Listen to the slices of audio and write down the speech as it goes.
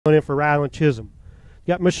in for Ryland Chisholm.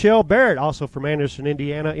 You got Michelle Barrett, also from Anderson,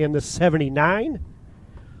 Indiana, in the 79.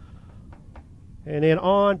 And then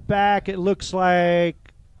on back, it looks like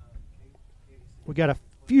we got a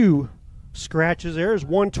few scratches there. There's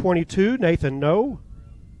 122, Nathan No.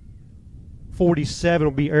 47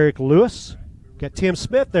 will be Eric Lewis. Got Tim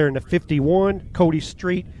Smith there in the 51, Cody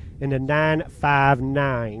Street in the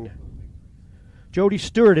 959. Jody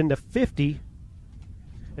Stewart in the 50.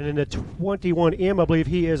 And in the 21M, I believe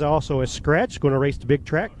he is also a scratch, going to race the big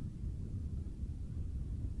track.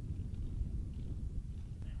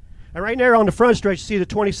 And right there on the front stretch, you see the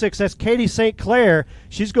 26. That's Katie St. Clair.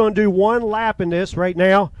 She's going to do one lap in this right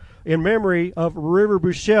now in memory of River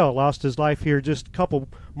Buchel. Lost his life here just a couple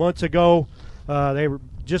months ago. They were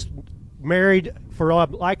just married for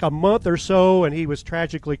like a month or so, and he was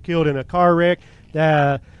tragically killed in a car wreck.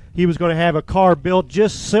 He was going to have a car built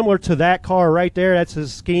just similar to that car right there. That's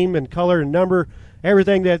his scheme and color and number,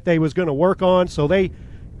 everything that they was going to work on. So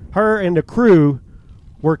her and the crew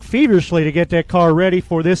worked feverishly to get that car ready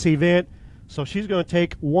for this event. So she's going to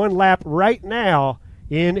take one lap right now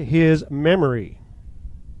in his memory.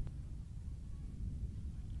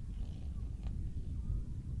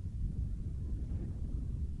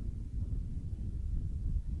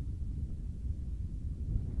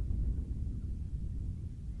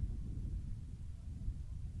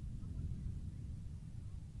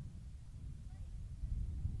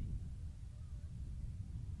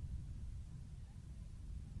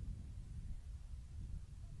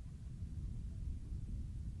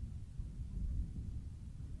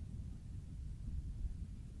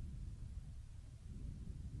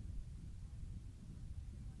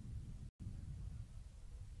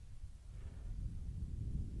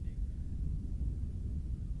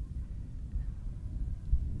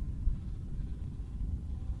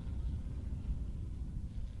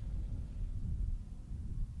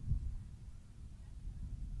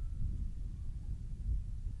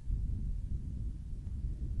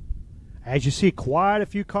 As you see, quite a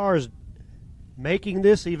few cars making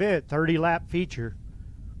this event, 30-lap feature.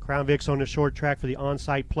 Crown Vic's on the short track for the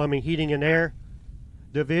on-site plumbing, heating, and air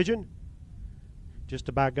division. Just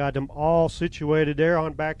about got them all situated there.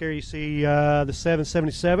 On back there, you see the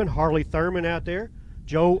 777, Harley Thurman out there.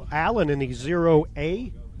 Joe Allen in the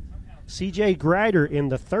 0A. CJ Grider in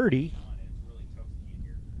the 30.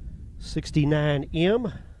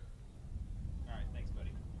 69M.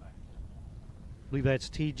 I believe that's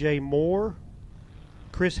T.J. Moore.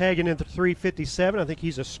 Chris Hagan in the 357. I think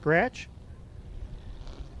he's a scratch.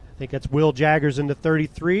 I think that's Will Jaggers in the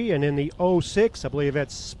 33. And in the 06, I believe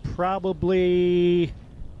that's probably...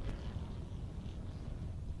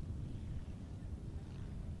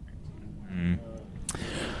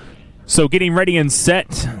 So getting ready and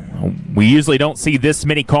set. We usually don't see this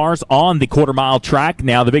many cars on the quarter-mile track.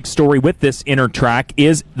 Now the big story with this inner track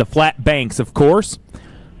is the flat banks, of course.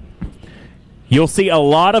 You'll see a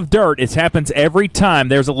lot of dirt. It happens every time.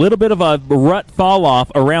 There's a little bit of a rut fall off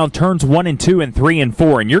around turns 1 and 2 and 3 and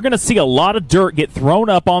 4, and you're going to see a lot of dirt get thrown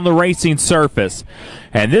up on the racing surface.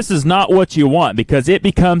 And this is not what you want because it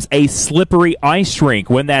becomes a slippery ice rink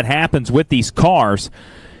when that happens with these cars.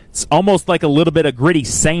 It's almost like a little bit of gritty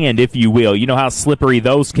sand, if you will. You know how slippery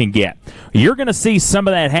those can get. You're going to see some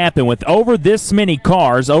of that happen with over this many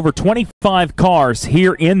cars, over 25 cars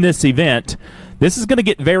here in this event. This is going to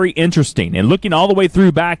get very interesting. And looking all the way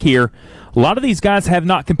through back here, a lot of these guys have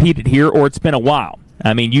not competed here or it's been a while.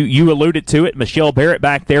 I mean, you alluded to it. Michelle Barrett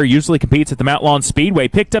back there usually competes at the Mount Lawn Speedway.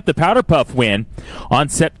 Picked up the Powder Puff win on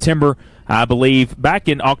September, I believe, back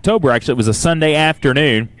in October. Actually, it was a Sunday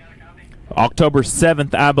afternoon. October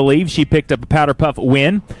 7th, I believe, she picked up a Powder Puff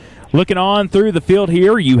win. Looking on through the field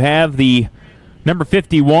here, you have the number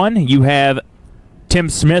 51. You have Tim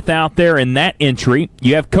Smith out there in that entry.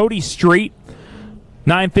 You have Cody Street.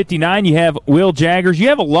 959, you have Will Jaggers. You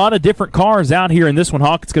have a lot of different cars out here in this one,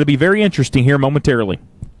 Hawk. It's going to be very interesting here momentarily.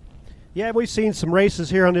 Yeah, we've seen some races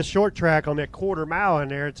here on this short track on that quarter mile in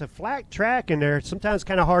there. It's a flat track in there. It's sometimes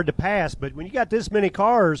kind of hard to pass, but when you got this many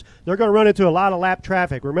cars, they're going to run into a lot of lap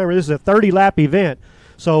traffic. Remember, this is a 30-lap event.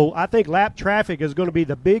 So I think lap traffic is going to be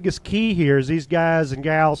the biggest key here as these guys and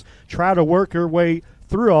gals try to work their way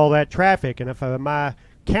through all that traffic. And if my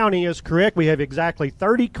counting is correct, we have exactly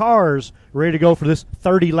 30 cars ready to go for this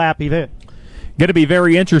 30-lap event. Going to be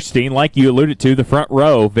very interesting, like you alluded to, the front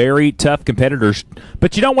row, very tough competitors.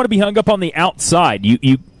 But you don't want to be hung up on the outside.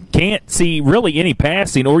 You can't see really any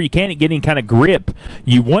passing, or you can't get any kind of grip.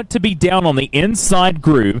 You want to be down on the inside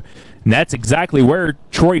groove, and that's exactly where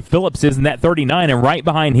Troy Phillips is in that 39, and right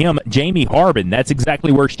behind him, Jamie Harbin. That's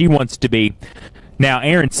exactly where she wants to be. Now,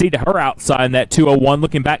 Aaron C. to her outside in that 201.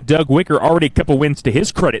 Looking back, Doug Wicker already a couple wins to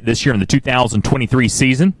his credit this year in the 2023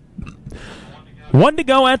 season. 1 to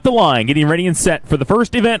go at the line, getting ready and set for the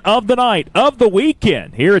first event of the night, of the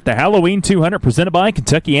weekend, here at the Halloween 200, presented by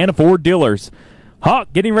Kentuckiana Ford Dealers.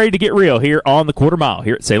 Hawk getting ready to get real here on the quarter mile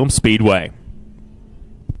here at Salem Speedway.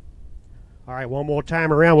 All right, one more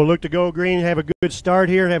time around. We'll look to go green, have a good start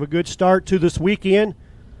here, have a good start to this weekend.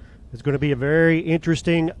 It's going to be a very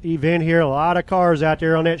interesting event here. A lot of cars out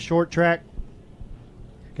there on that short track.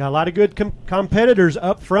 Got a lot of good competitors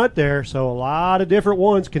up front there, so a lot of different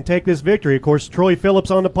ones can take this victory. Of course, Troy Phillips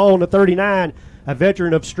on the pole in the 39, a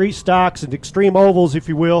veteran of street stocks and extreme ovals, if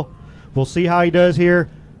you will. We'll see how he does here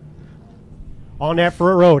on that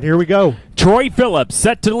front road. Here we go. Troy Phillips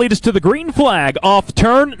set to lead us to the green flag off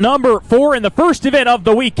turn number 4, and the first event of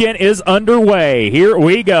the weekend is underway. Here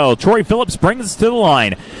we go. Troy Phillips brings us to the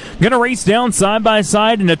line. Going to race down side by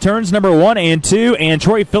side into turns number 1 and 2, and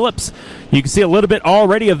Troy Phillips, you can see a little bit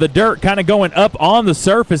already of the dirt kind of going up on the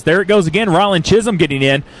surface. There it goes again. Rylan Chisholm getting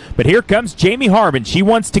in, but here comes Jamie Harbin. She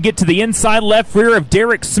wants to get to the inside left rear of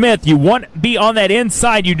Derek Smith. You want to be on that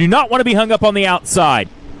inside. You do not want to be hung up on the outside.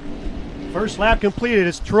 First lap completed.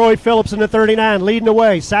 It's Troy Phillips in the 39 leading the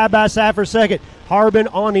way, side by side for second. Harbin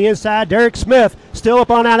on the inside. Derek Smith still up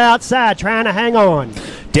on that outside, trying to hang on.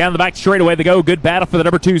 Down the back straightaway they go. Good battle for the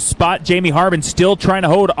number 2 spot. Jamie Harbin still trying to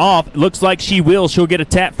hold off. Looks like she will. She'll get a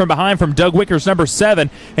tap from behind from Doug Wicker's number 7.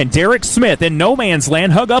 And Derek Smith in no man's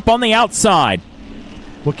land, hug up on the outside.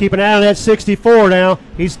 We'll keep an eye on that 64 now.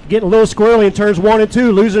 He's getting a little squirrely in turns 1 and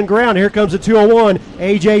 2, losing ground. Here comes the 201.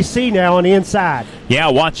 AJC now on the inside. Yeah,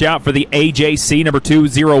 watch out for the AJC number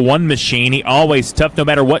 201 machine. He always tough no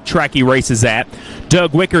matter what track he races at.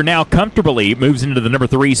 Doug Wicker now comfortably moves into the number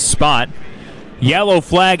 3 spot. Yellow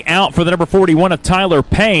flag out for the number 41 of Tyler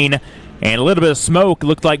Payne. And a little bit of smoke,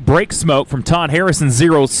 looked like brake smoke from Todd Harrison,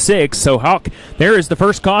 06. So, Hawk, there is the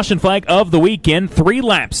first caution flag of the weekend. 3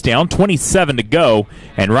 laps down, 27 to go.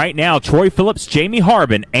 And right now, Troy Phillips, Jamie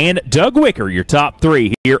Harbin, and Doug Wicker, your top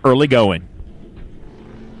 3 here early going.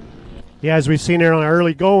 Yeah, as we've seen there on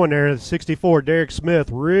early going there, the 64, Derek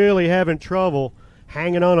Smith, really having trouble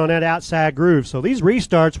hanging on that outside groove. So these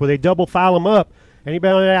restarts where they double file them up,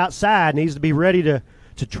 anybody on the outside needs to be ready to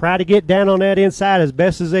try to get down on that inside as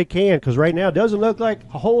best as they can, because right now it doesn't look like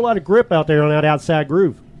a whole lot of grip out there on that outside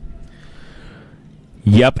groove.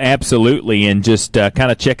 Yep, absolutely, and just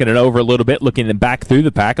kind of checking it over a little bit, looking back through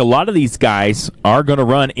the pack. A lot of these guys are going to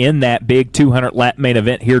run in that big 200-lap main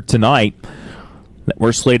event here tonight.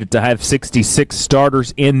 We're slated to have 66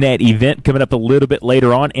 starters in that event coming up a little bit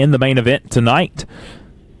later on in the main event tonight.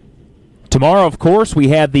 Tomorrow, of course, we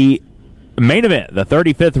have the main event, the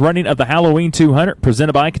 35th running of the Halloween 200,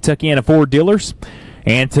 presented by Kentuckiana Ford Dealers.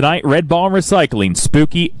 And tonight, Red Ball Recycling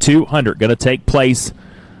Spooky 200 going to take place.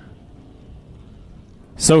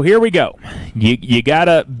 So here we go. You got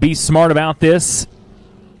to be smart about this.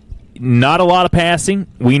 Not a lot of passing.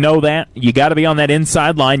 We know that. You got to be on that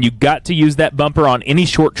inside line. You got to use that bumper on any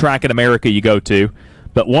short track in America you go to.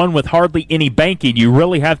 But one with hardly any banking, you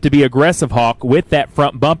really have to be aggressive, Hawk, with that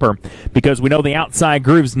front bumper, because we know the outside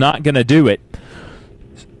groove's not going to do it.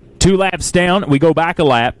 2 laps down, we go back a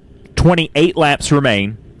lap. 28 laps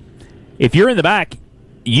remain. If you're in the back,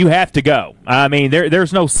 you have to go. I mean,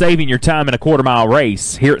 there's no saving your time in a quarter-mile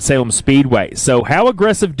race here at Salem Speedway. So how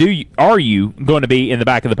aggressive are you going to be in the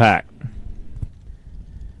back of the pack?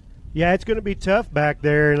 Yeah, it's going to be tough back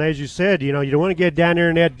there. And as you said, you don't want to get down there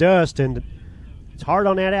in that dust, and it's hard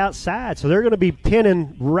on that outside. So they're going to be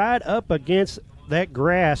pinning right up against that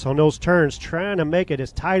grass on those turns, trying to make it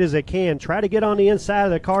as tight as they can. Try to get on the inside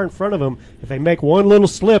of the car in front of them. If they make one little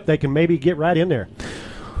slip, they can maybe get right in there.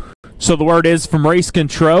 So the word is from race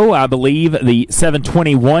control, I believe the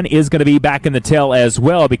 721 is going to be back in the tail as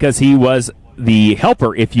well, because he was the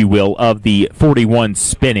helper, if you will, of the 41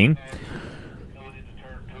 spinning.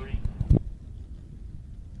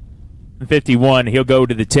 51, he'll go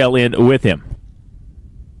to the tail end with him.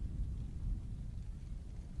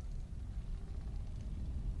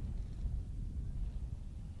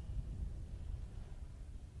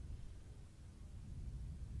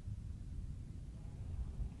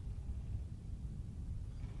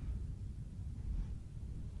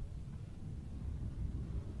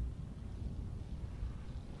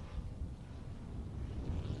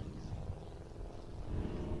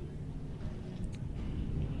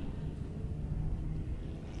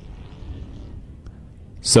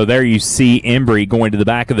 So there you see Embry going to the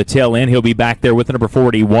back of the tail end. He'll be back there with the number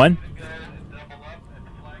 41.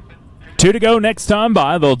 2 to go next time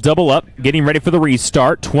by. They'll double up, getting ready for the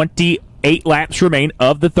restart. 20 8 laps remain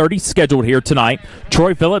of the 30 scheduled here tonight.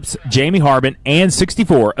 Troy Phillips, Jamie Harbin, and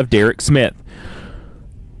 64 of Derek Smith.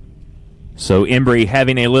 So Embry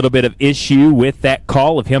having a little bit of issue with that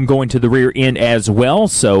call of him going to the rear end as well.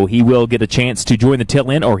 So he will get a chance to join the tail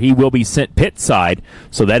end, or he will be sent pit side.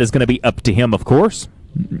 So that is going to be up to him, of course.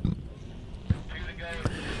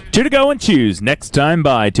 2 to go and choose. Next time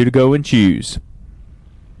by 2 to go and choose.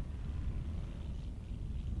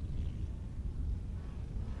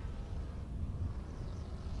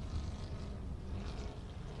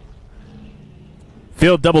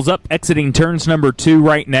 Field doubles up, exiting turns number 2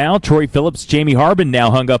 right now. Troy Phillips, Jamie Harbin now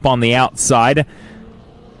hung up on the outside.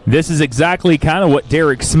 This is exactly kind of what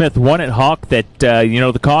Derek Smith wanted, Hawk, that,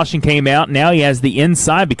 the caution came out. Now he has the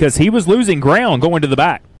inside because he was losing ground going to the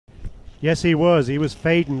back. Yes, he was. He was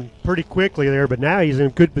fading pretty quickly there, but now he's in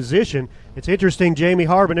good position. It's interesting, Jamie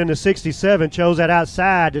Harbin in the 67 chose that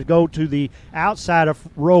outside to go to the outside of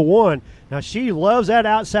row 1. Now, she loves that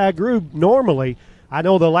outside groove normally. I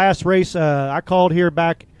know the last race I called here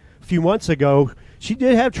back a few months ago, she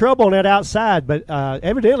did have trouble on that outside, but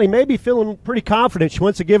evidently maybe feeling pretty confident. She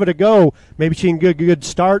wants to give it a go. Maybe she can get a good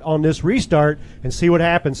start on this restart and see what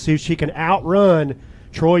happens, see if she can outrun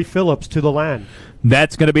Troy Phillips to the line.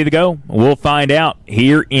 That's going to be the go. We'll find out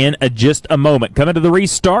here in just a moment. Coming to the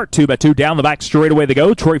restart, 2 by 2 down the back straightaway they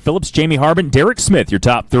go. Troy Phillips, Jamie Harbin, Derek Smith, your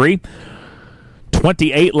top 3.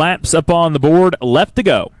 28 laps up on the board, left to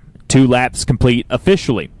go. 2 laps complete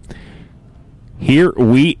officially. Here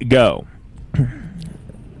we go.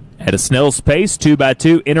 At a snail's pace, 2 by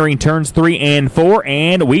 2, entering turns 3 and 4,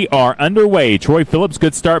 and we are underway. Troy Phillips,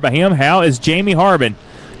 good start by him. How is Jamie Harbin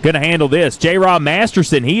going to handle this? J-Rob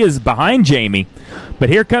Masterson, he is behind Jamie. But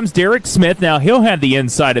here comes Derek Smith. Now he'll have the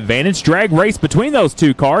inside advantage. Drag race between those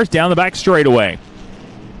 2 cars down the back straightaway.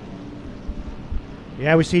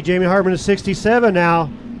 Yeah, we see Jamie Harbin at 67 now.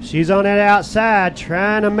 She's on that outside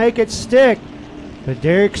trying to make it stick. But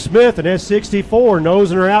Derek Smith in that 64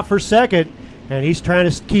 nosing her out for second, and he's trying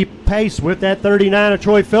to keep pace with that 39 of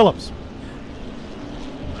Troy Phillips.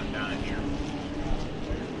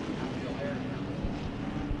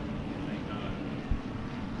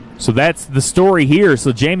 So that's the story here.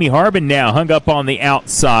 So Jamie Harbin now hung up on the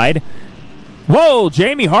outside. Whoa,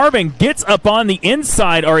 Jamie Harbin gets up on the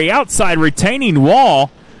inside or the outside retaining wall.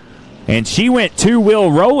 And she went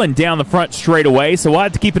 2-wheel rolling down the front straightaway, so we'll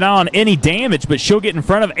have to keep an eye on any damage, but she'll get in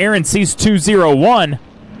front of Aaron C's 201.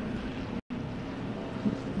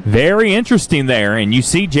 Very interesting there, and you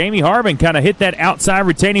see Jamie Harbin kind of hit that outside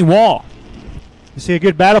retaining wall. You see a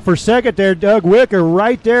good battle for second there. Doug Wicker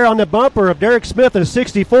right there on the bumper of Derek Smith in a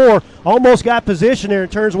 64. Almost got position there in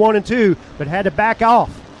turns 1 and 2, but had to back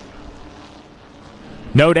off.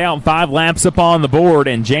 No doubt 5 laps up on the board,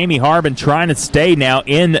 and Jamie Harbin trying to stay now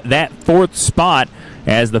in that 4th spot.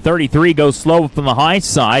 As the 33 goes slow from the high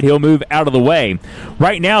side, he'll move out of the way.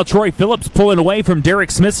 Right now, Troy Phillips pulling away from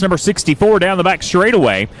Derek Smith's number 64 down the back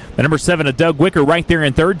straightaway. The number 7 of Doug Wicker right there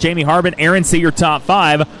in 3rd. Jamie Harbin, Aaron C. your top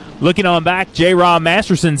 5. Looking on back, J-Rob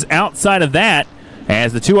Masterson's outside of that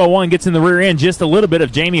as the 201 gets in the rear end just a little bit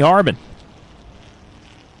of Jamie Harbin.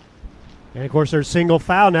 And, of course, there's single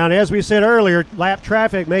foul now. And as we said earlier, lap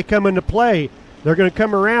traffic may come into play. They're going to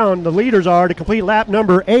come around, the leaders are, to complete lap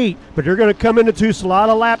number 8, but they're going to come into a lot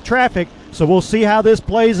of lap traffic, so we'll see how this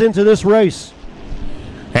plays into this race.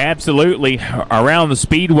 Absolutely. Around the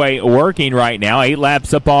Speedway working right now. 8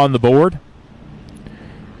 laps up on the board.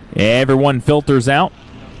 Everyone filters out.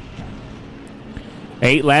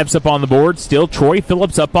 8 laps up on the board. Still Troy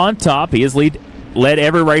Phillips up on top. He has led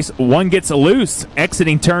every race. One gets loose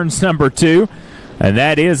exiting turns number 2. And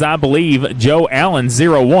that is, I believe, Joe Allen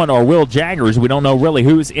 01 or Will Jaggers. We don't know really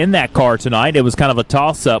who's in that car tonight. It was kind of a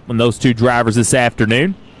toss-up when those 2 drivers this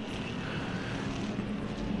afternoon.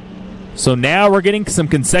 So now we're getting some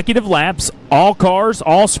consecutive laps. All cars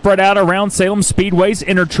all spread out around Salem Speedway's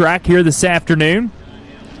inner track here this afternoon.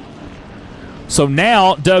 So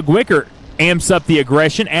now Doug Wicker amps up the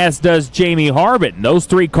aggression, as does Jamie Harbin. Those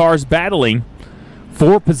 3 cars battling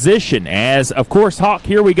for position. As, of course, Hawk,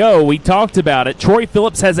 here we go. We talked about it. Troy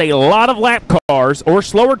Phillips has a lot of lap cars or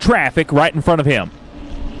slower traffic right in front of him.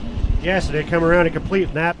 Yes, they come around and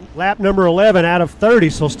complete lap number 11 out of 30,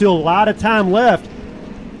 so still a lot of time left.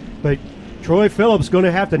 But Troy Phillips going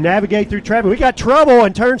to have to navigate through traffic. We got trouble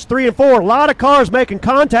in turns 3 and 4. A lot of cars making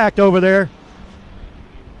contact over there.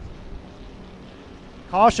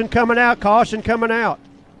 Caution coming out, caution coming out.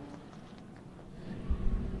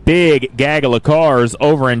 Big gaggle of cars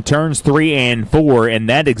over in turns 3 and 4, and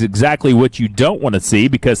that is exactly what you don't want to see,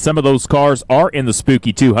 because some of those cars are in the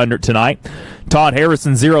Spooky 200 tonight. Todd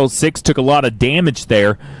Harrison 06 took a lot of damage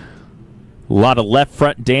there. A lot of left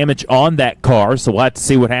front damage on that car, so we'll have to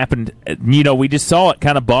see what happened. You know, we just saw it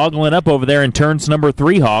kind of boggling up over there in turns number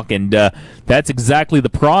 3, Hawk, and that's exactly the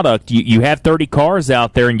product. You have 30 cars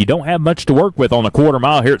out there, and you don't have much to work with on a quarter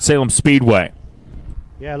mile here at Salem Speedway.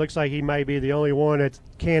 Yeah, it looks like he may be the only one that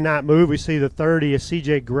cannot move. We see the 30 is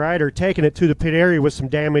CJ Grider taking it to the pit area with some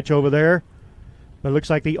damage over there. But it looks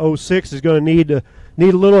like the 06 is going to need a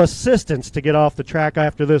little assistance to get off the track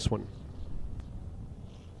after this one.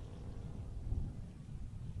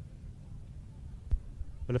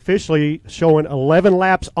 But officially showing 11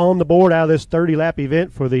 laps on the board out of this 30-lap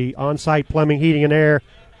event for the on-site plumbing, heating, and air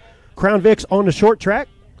Crown Vics on the short track.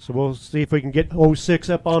 So we'll see if we can get 06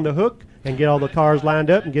 up on the hook and get all the cars lined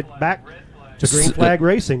up and get back to green flag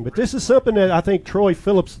racing. But this is something that I think Troy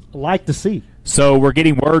Phillips like to see. So we're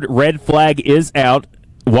getting word red flag is out.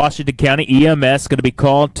 Washington County EMS going to be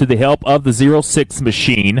called to the help of the 06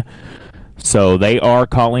 machine. So they are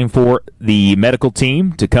calling for the medical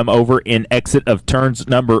team to come over in exit of turns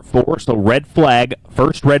number 4. So red flag,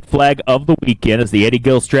 first red flag of the weekend as the Eddie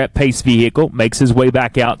Gilstrap pace vehicle makes his way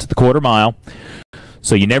back out to the quarter mile.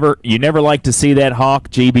 So you never like to see that, Hawk.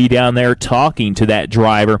 GB down there talking to that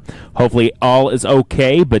driver. Hopefully all is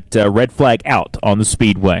okay, but red flag out on the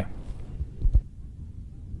speedway.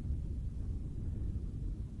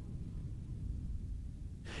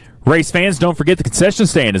 Race fans, don't forget the concession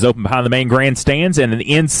stand is open behind the main grandstands and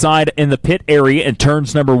the inside in the pit area in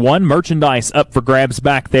turns number 1. Merchandise up for grabs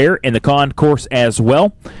back there in the concourse as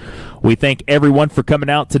well. We thank everyone for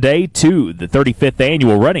coming out today to the 35th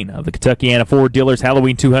annual running of the Kentuckiana Ford Dealers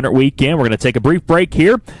Halloween 200 weekend. We're going to take a brief break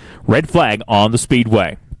here. Red flag on the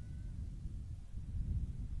speedway.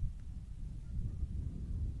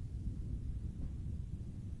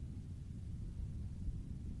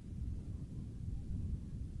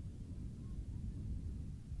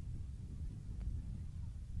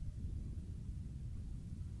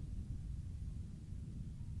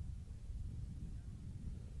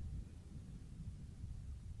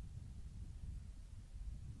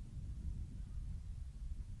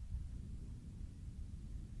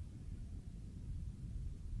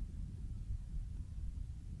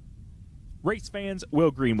 Race fans, Will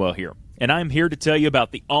Greenwell here, and I'm here to tell you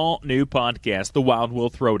about the all-new podcast, The Wild Will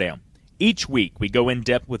Throwdown. Each week, we go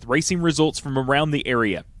in-depth with racing results from around the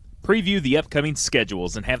area, preview the upcoming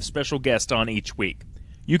schedules, and have special guests on each week.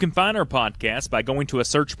 You can find our podcast by going to a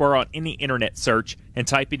search bar on any internet search and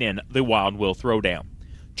typing in The Wild Will Throwdown.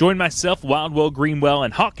 Join myself, Wild Will Greenwell,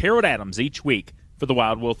 and Hawk Harold Adams each week for The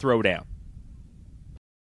Wild Will Throwdown.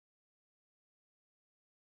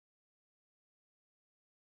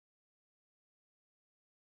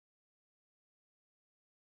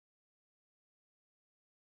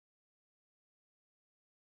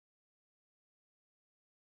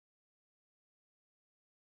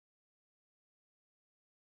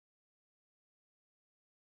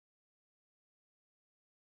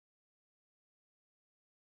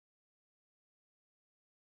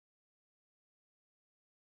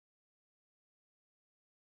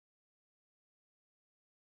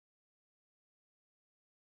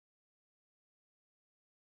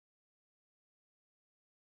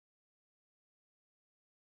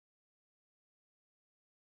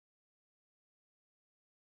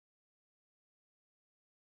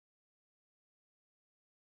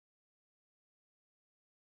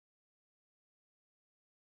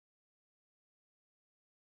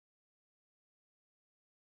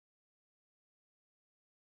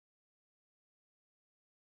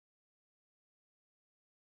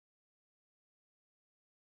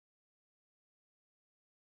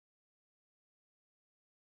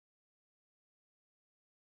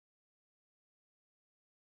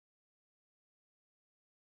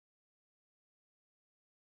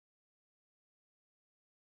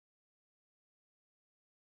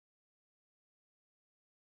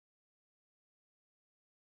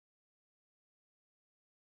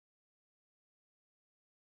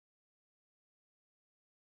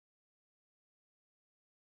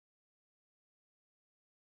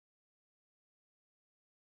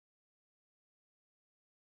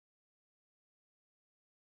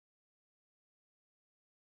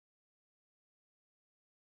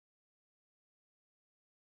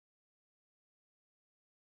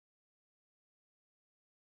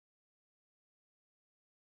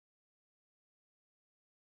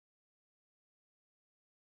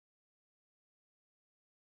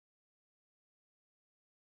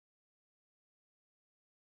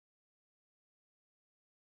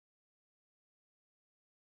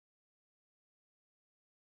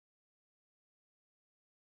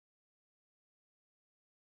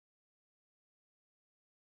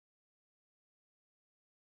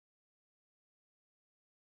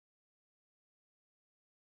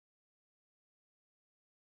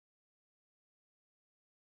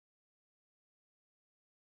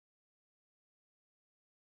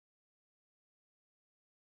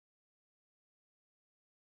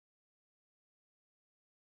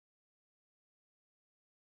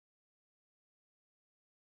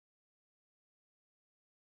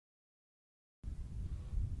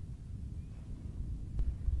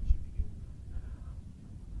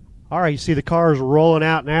 All right, you see the cars rolling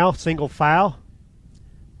out now, single file.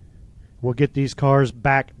 We'll get these cars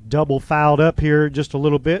back double filed up here just a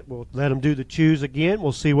little bit. We'll let them do the choose again.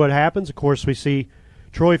 We'll see what happens. Of course, we see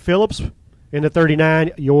Troy Phillips in the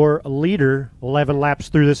 39, your leader, 11 laps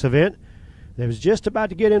through this event. They was just about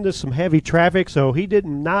to get into some heavy traffic, so he did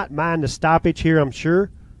not mind the stoppage here, I'm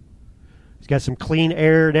sure. He's got some clean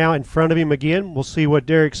air now in front of him again. We'll see what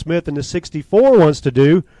Derek Smith in the 64 wants to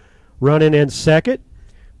do, running in second.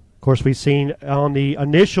 Of course, we've seen on the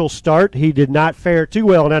initial start, he did not fare too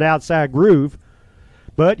well in that outside groove.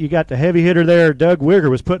 But you got the heavy hitter there, Doug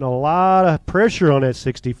Wigger, was putting a lot of pressure on that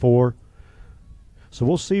 64. So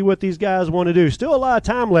we'll see what these guys want to do. Still a lot of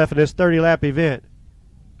time left in this 30-lap event.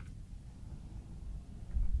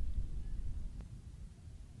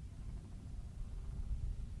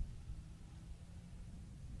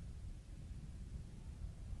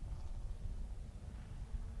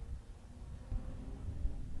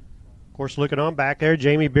 Of course, looking on back there,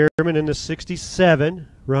 Jamie Bierman in the 67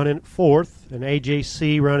 running fourth, and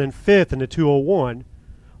AJC running fifth in the 201.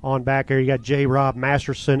 On back there, you got J. Rob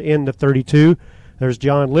Masterson in the 32. There's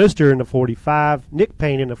John Lister in the 45, Nick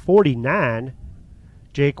Payne in the 49,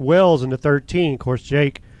 Jake Wells in the 13. Of course,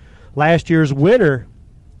 Jake, last year's winner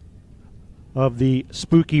of the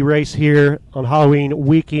spooky race here on Halloween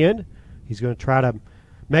weekend. He's going to try to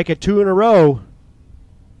make it 2 in a row.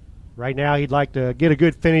 Right now, he'd like to get a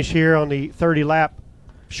good finish here on the 30-lap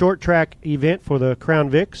short track event for the Crown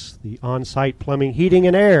Vics, the on-site plumbing, heating,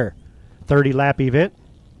 and air 30-lap event.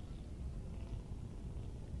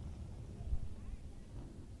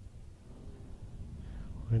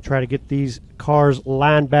 We're going to try to get these cars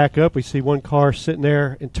lined back up. We see one car sitting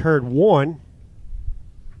there in turn 1.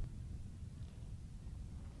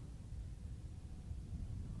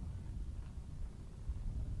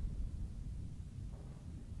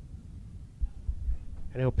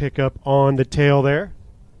 And he'll pick up on the tail there.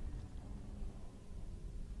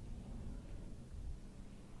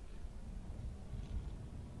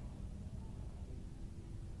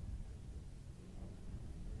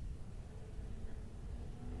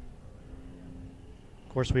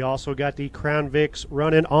 Of course, we also got the Crown Vics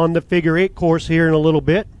running on the figure 8 course here in a little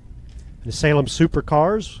bit. The Salem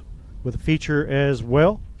Supercars with a feature as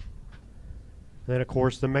well. Then, of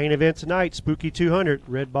course, the main event tonight, Spooky 200,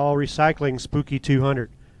 Red Ball Recycling Spooky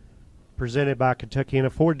 200, presented by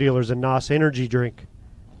Kentuckiana Ford Dealers and NOS Energy Drink.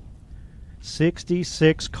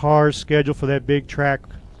 66 cars scheduled for that big track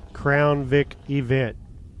Crown Vic event.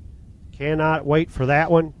 Cannot wait for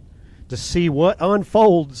that one to see what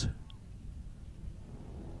unfolds.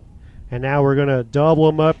 And now we're going to double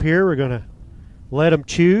them up here. We're going to let them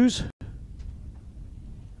choose.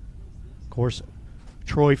 Of course,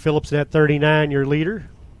 Troy Phillips at 39, your leader.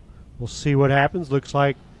 We'll see what happens. Looks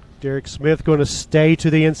like Derek Smith going to stay to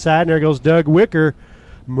the inside. And there goes Doug Wicker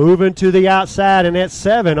moving to the outside, and that's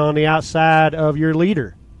 7 on the outside of your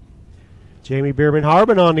leader. Jamie Bierman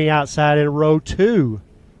Harbin on the outside in row 2.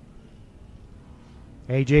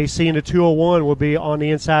 AJC in the 201 will be on the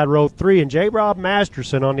inside row 3, and J. Rob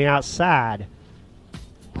Masterson on the outside.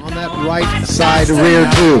 On that right side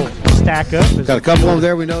rear too. Stack up. Got a couple over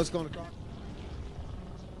there we know it's going to cross.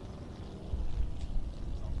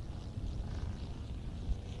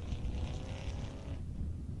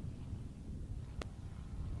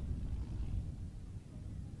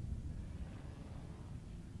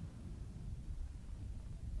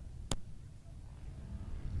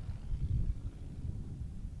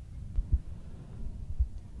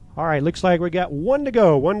 All right, looks like we got 1 to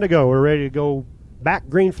go. We're ready to go back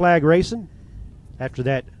green flag racing after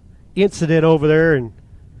that incident over there in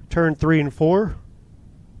turn 3 and 4.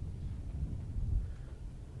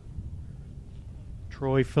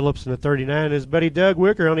 Troy Phillips in the 39. His buddy Doug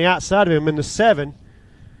Wicker on the outside of him in the 7.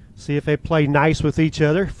 See if they play nice with each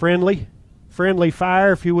other. Friendly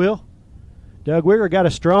fire, if you will. Doug Wicker got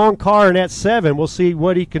a strong car in that 7. We'll see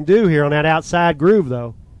what he can do here on that outside groove,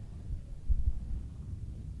 though.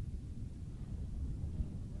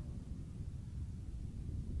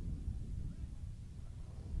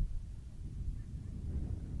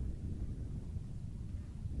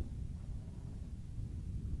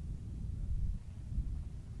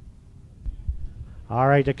 All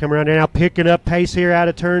right, they come around there now, picking up pace here out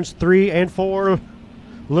of turns 3 and 4. A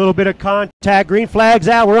little bit of contact. Green flag's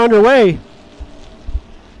out. We're underway.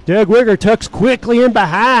 Doug Wigger tucks quickly in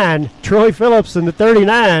behind Troy Phillips in the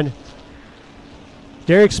 39.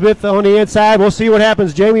 Derek Smith on the inside. We'll see what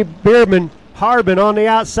happens. Jamie Bierman Harbin on the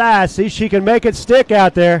outside. See if she can make it stick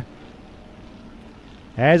out there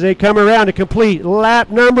as they come around to complete lap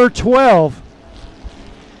number 12.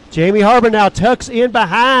 Jamie Harbin now tucks in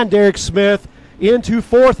behind Derek Smith into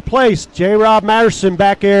 4th place. J. Rob Matterson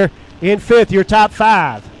back there in 5th, your top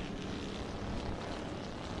 5.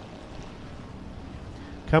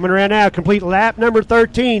 Coming around now, complete lap number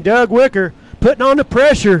 13. Doug Wicker putting on the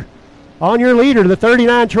pressure on your leader, the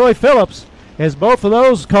 39 Troy Phillips, as both of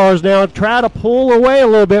those cars now try to pull away a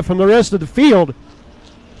little bit from the rest of the field.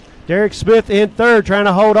 Derek Smith in 3rd, trying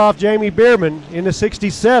to hold off Jamie Bierman in the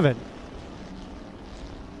 67.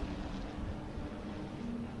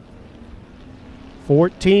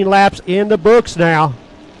 "14 laps in the books now.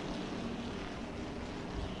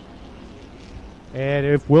 And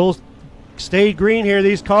if we'll stay green here,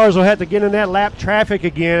 these cars will have to get in that lap traffic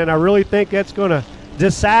again, and I really think that's going to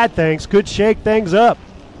decide things, could shake things up.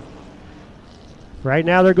 Right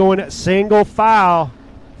now they're going single file.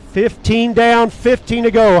 15 down, 15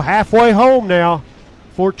 to go. Halfway home now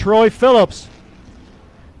for Troy Phillips.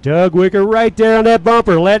 Doug Wicker right there on that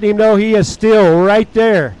bumper, letting him know he is still right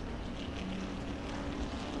there.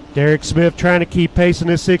 Derek Smith trying to keep pace in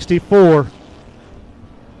the 64.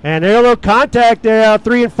 And there's a little contact there out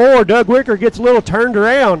 3 and 4. Doug Wicker gets a little turned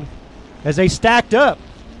around as they stacked up.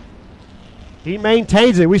 He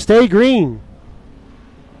maintains it. We stay green.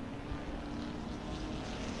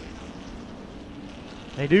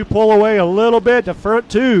 They do pull away a little bit. The front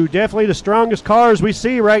two, definitely the strongest cars we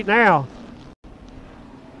see right now.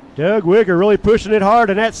 Doug Wicker really pushing it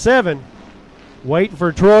hard in that 7. Waiting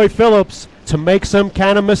for Troy Phillips to make some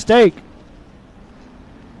kind of mistake.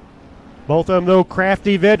 Both of them, though,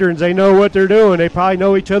 crafty veterans. They know what they're doing. They probably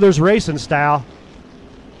know each other's racing style.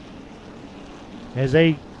 As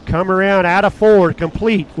they come around out of 4,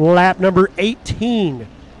 complete lap number 18.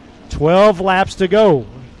 12 laps to go.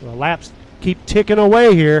 The laps keep ticking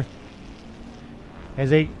away here as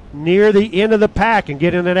they near the end of the pack and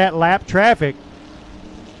get into that lap traffic.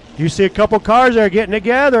 You see a couple cars there getting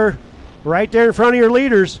together right there in front of your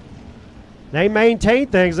leaders. They maintain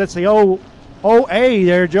things. That's the OA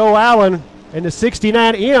there, Joe Allen, and the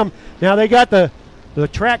 69M. Now they got the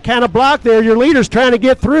track kind of blocked there. Your leader's trying to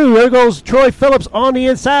get through. There goes Troy Phillips on the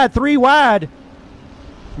inside, 3 wide.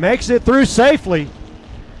 Makes it through safely.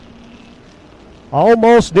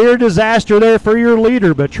 Almost near disaster there for your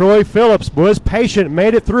leader, but Troy Phillips was patient,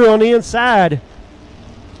 made it through on the inside.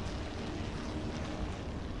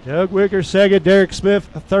 Doug Wicker second, Derek Smith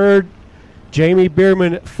 3rd, Jamie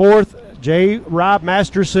Bierman 4th, J. Rob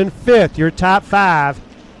Masterson 5th, your top 5.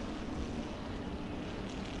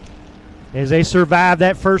 As they survive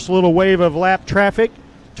that first little wave of lap traffic,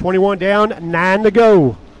 21 down, 9 to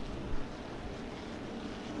go.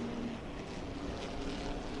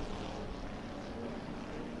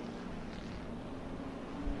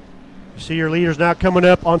 You see your leaders now coming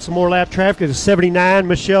up on some more lap traffic. It's 79,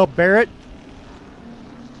 Michelle Barrett.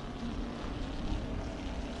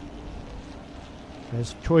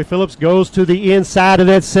 As Troy Phillips goes to the inside of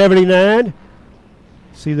that 79.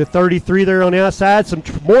 See the 33 there on the outside. Some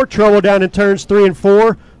more trouble down in turns 3 and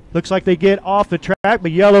 4. Looks like they get off the track,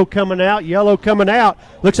 but yellow coming out, yellow coming out.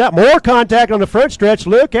 Looks like more contact on the front stretch.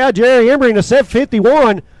 Look out, Jerry Embry in the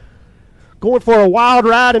 751 going for a wild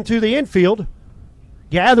ride into the infield.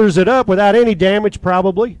 Gathers it up without any damage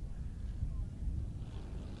probably.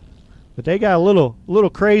 But they got a little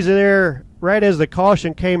crazy there right as the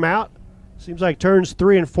caution came out. Seems like turns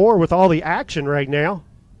 3 and 4 with all the action right now.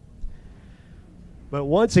 But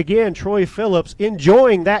once again, Troy Phillips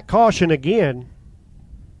enjoying that caution again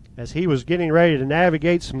as he was getting ready to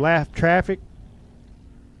navigate some lap traffic.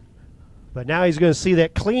 But now he's going to see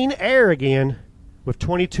that clean air again with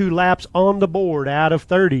 22 laps on the board out of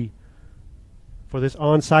 30 for this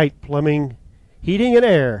on-site plumbing, heating, and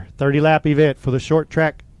air 30-lap event for the short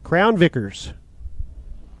track Crown Vickers.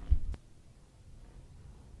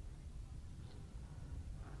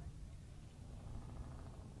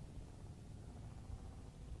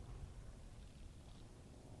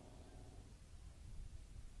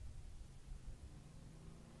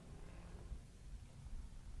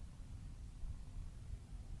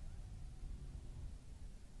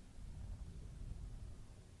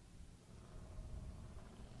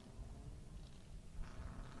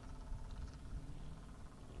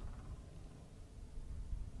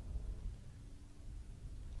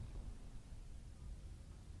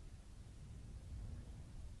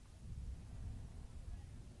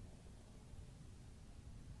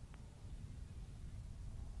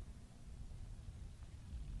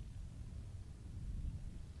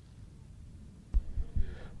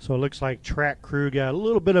 So it looks like track crew got a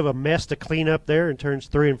little bit of a mess to clean up there in turns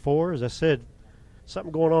 3 and 4. As I said,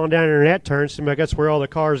 something going on down there in that turn. Seems like that's where all the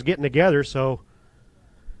cars getting together. So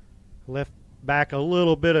left back a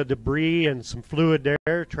little bit of debris and some fluid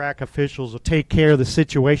there. Track officials will take care of the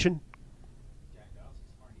situation.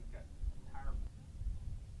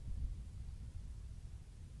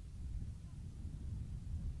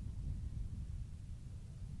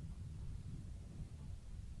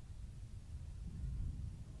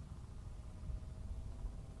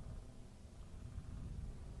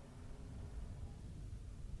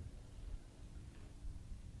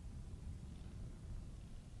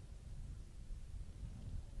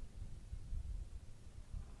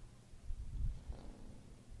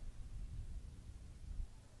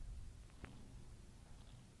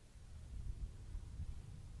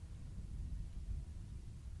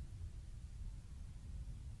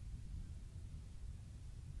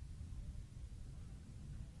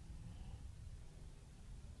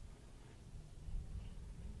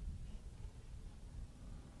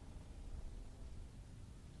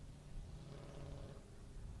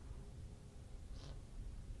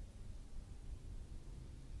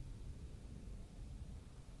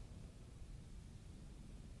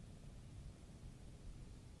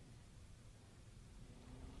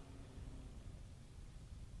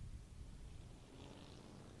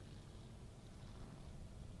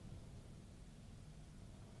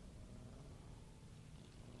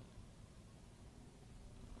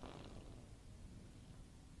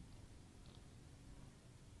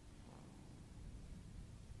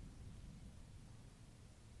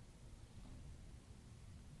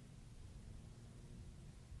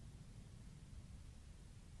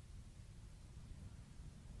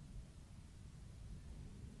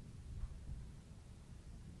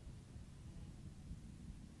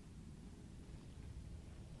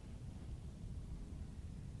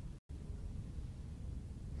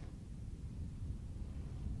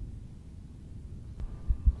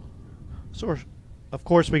 So, of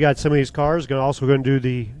course, we got some of these cars also going to do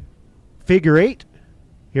the figure eight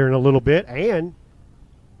here in a little bit, and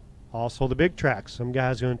also the big track. Some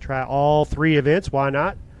guys are going to try all three events. Why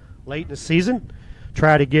not? Late in the season,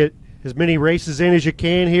 try to get as many races in as you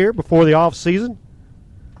can here before the off season.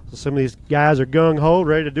 So some of these guys are gung-ho,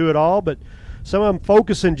 ready to do it all, but some of them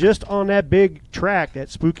focusing just on that big track, that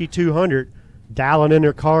Spooky 200, dialing in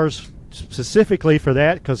their cars specifically for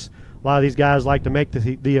that, because a lot of these guys like to make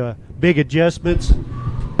the big adjustments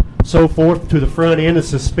and so forth to the front end, the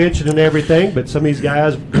suspension and everything, but some of these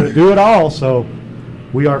guys are going to do it all, so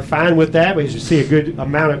we are fine with that. But as you see, a good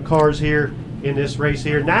amount of cars here in this race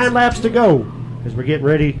here. 9 laps to go as we're getting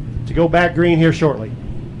ready to go back green here shortly.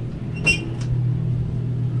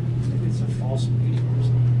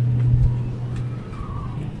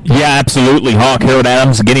 Yeah, absolutely. Hawk, Harold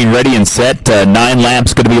Adams getting ready and set. 9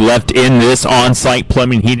 laps going to be left in this on-site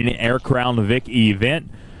plumbing, heating, and air Crown Vic event.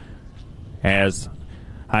 As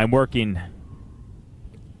I'm working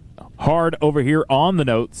hard over here on the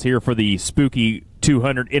notes here for the Spooky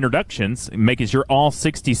 200 introductions, making sure all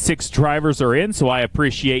 66 drivers are in, so I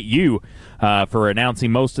appreciate you for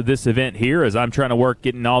announcing most of this event here as I'm trying to work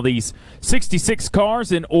getting all these 66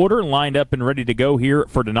 cars in order, lined up and ready to go here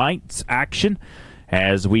for tonight's action,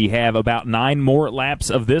 as we have about 9 more laps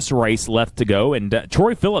of this race left to go. And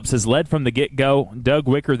Troy Phillips has led from the get-go. Doug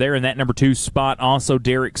Wicker there in that number 2 spot, also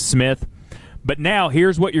Derek Smith. But now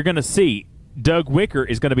here's what you're going to see. Doug Wicker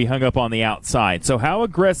is going to be hung up on the outside. So how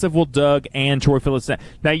aggressive will Doug and Troy Phillips be?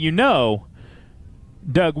 Now, you know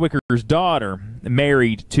Doug Wicker's daughter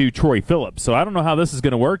married to Troy Phillips, so I don't know how this is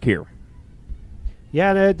going to work here.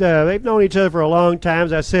 Yeah, they've known each other for a long time.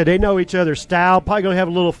 As I said, they know each other's style, probably going to have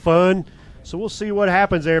a little fun. So we'll see what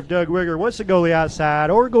happens there if Doug Wicker wants to go the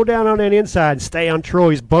outside or go down on that inside and stay on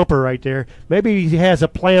Troy's bumper right there. Maybe he has a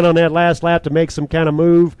plan on that last lap to make some kind of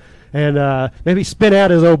move and maybe spin out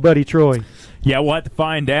his old buddy Troy. Yeah, we'll have to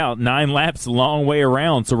find out. 9 laps, a long way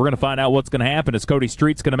around, so we're going to find out what's going to happen as Cody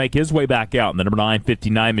Street's going to make his way back out in the number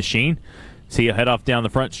 959 machine. See you head off down the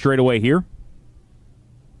front straightaway here.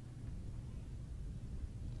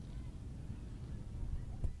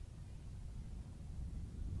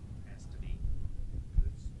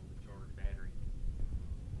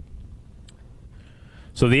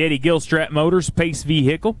 So the Eddie Gilstrap Motors Pace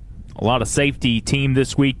vehicle, a lot of safety team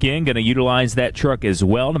this weekend, going to utilize that truck as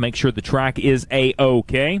well to make sure the track is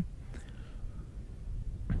A-OK.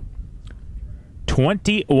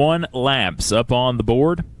 21 laps up on the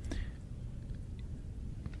board.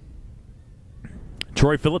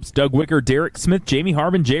 Troy Phillips, Doug Wicker, Derek Smith, Jamie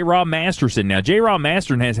Harbin, J-Rob Masterson. Now, J-Rob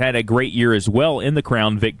Masterson has had a great year as well in the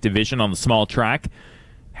Crown Vic division on the small track.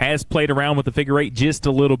 Has played around with the figure 8 just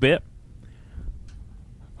a little bit.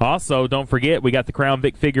 Also, don't forget, we got the Crown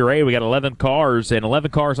Vic Figure 8. We got 11 cars, and 11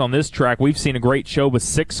 cars on this track. We've seen a great show with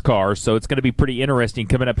 6 cars, so it's going to be pretty interesting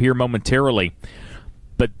coming up here momentarily.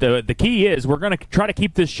 But the key is we're going to try to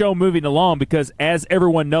keep this show moving along because, as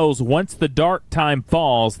everyone knows, once the dark time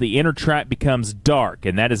falls, the inner track becomes dark,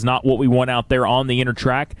 and that is not what we want out there on the inner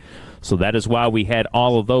track. So that is why we had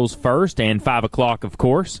all of those first, and 5 o'clock, of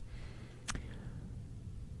course.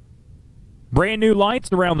 Brand new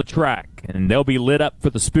lights around the track, and they'll be lit up for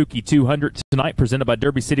the Spooky 200 tonight, presented by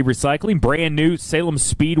Derby City Recycling. Brand new Salem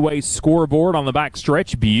Speedway scoreboard on the back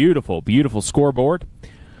stretch. Beautiful, beautiful scoreboard.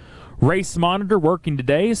 Race monitor working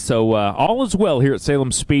today, so all is well here at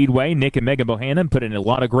Salem Speedway. Nick and Megan Bohannon put in a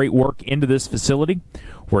lot of great work into this facility.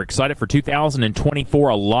 We're excited for 2024.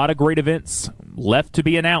 A lot of great events left to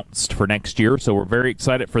be announced for next year, so we're very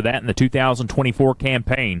excited for that in the 2024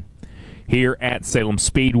 campaign here at Salem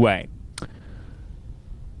Speedway.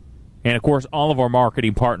 And, of course, all of our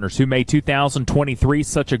marketing partners who made 2023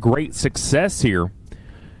 such a great success here,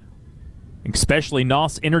 especially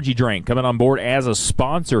NOS Energy Drink coming on board as a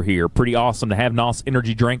sponsor here. Pretty awesome to have NOS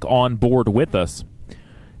Energy Drink on board with us.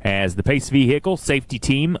 As the Pace Vehicle Safety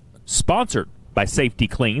Team, sponsored by Safety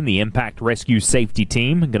Clean, the Impact Rescue Safety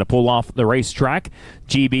Team, going to pull off the racetrack.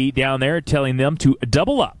 GB down there telling them to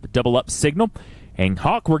double up signal. And,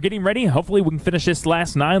 Hawk, we're getting ready. Hopefully we can finish this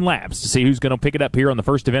last 9 laps to see who's going to pick it up here on the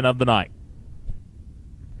first event of the night.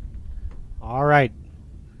 All right.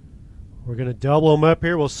 We're going to double them up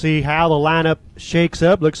here. We'll see how the lineup shakes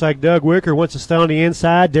up. Looks like Doug Wicker wants to stay on the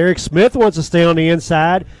inside. Derek Smith wants to stay on the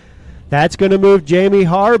inside. That's going to move Jamie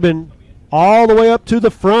Harbin all the way up to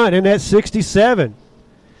the front in that 67.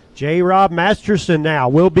 J-Rob Masterson now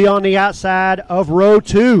will be on the outside of row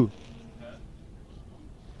 2.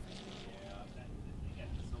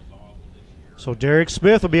 So Derek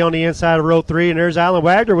Smith will be on the inside of row 3, and there's Alan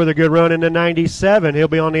Wagner with a good run in the 97. He'll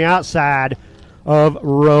be on the outside of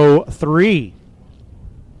row 3.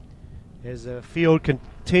 As the field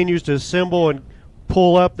continues to assemble and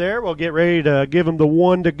pull up there, we'll get ready to give them the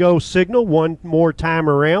 1 to go signal one more time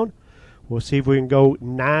around. We'll see if we can go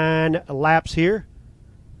 9 laps here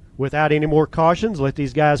without any more cautions. Let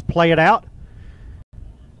these guys play it out.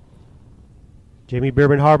 Jamie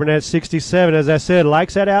Bierman-Harbin at 67, as I said,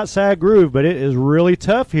 likes that outside groove, but it is really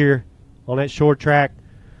tough here on that short track.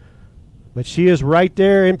 But she is right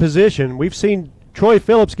there in position. We've seen Troy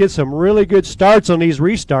Phillips get some really good starts on these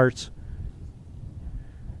restarts.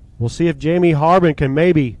 We'll see if Jamie Harbin can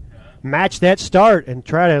maybe match that start and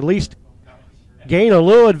try to at least gain a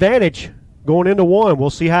little advantage going into 1.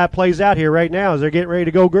 We'll see how it plays out here right now as they're getting ready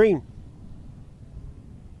to go green.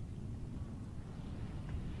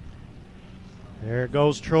 There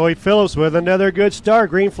goes Troy Phillips with another good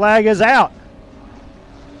start. Green flag is out.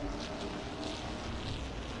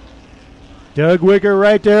 Doug Wicker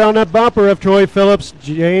right there on the bumper of Troy Phillips.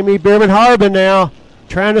 Jamie Bierman-Harbin now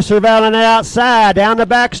trying to survive on the outside. Down the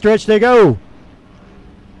backstretch they go.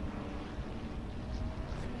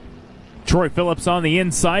 Troy Phillips on the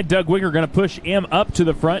inside. Doug Wicker going to push him up to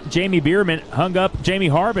the front. Jamie Bierman hung up. Jamie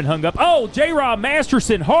Harbin hung up. Oh, J-Rob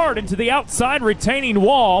Masterson hard into the outside retaining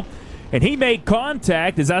wall. And he made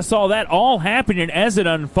contact as I saw that all happening as it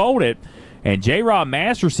unfolded. And J-Rob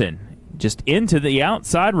Masterson just into the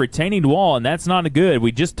outside retaining wall, and that's not a good.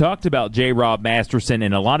 We just talked about J-Rob Masterson,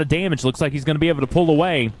 and a lot of damage. Looks like he's going to be able to pull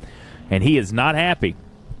away, and he is not happy.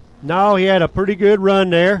 No, he had a pretty good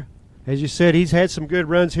run there. As you said, he's had some good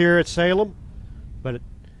runs here at Salem, but it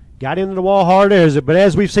got into the wall hard. But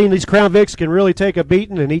as we've seen, these Crown Vics can really take a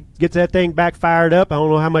beating, and he gets that thing back fired up. I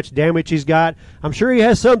don't know how much damage he's got. I'm sure he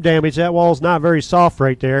has some damage. That wall's not very soft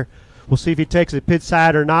right there. We'll see if he takes it pit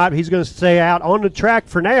side or not. He's going to stay out on the track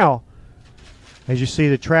for now. As you see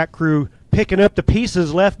the track crew picking up the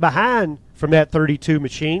pieces left behind from that 32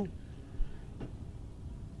 machine.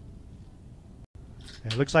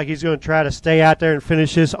 It looks like he's going to try to stay out there and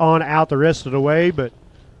finish this on out the rest of the way, but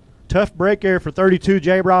tough break there for 32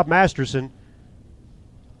 J-Rob Masterson,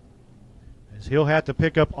 as he'll have to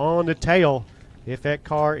pick up on the tail if that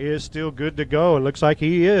car is still good to go, and looks like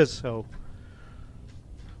he is. So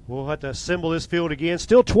we'll have to assemble this field again.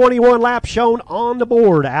 Still 21 laps shown on the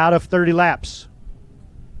board out of 30 laps.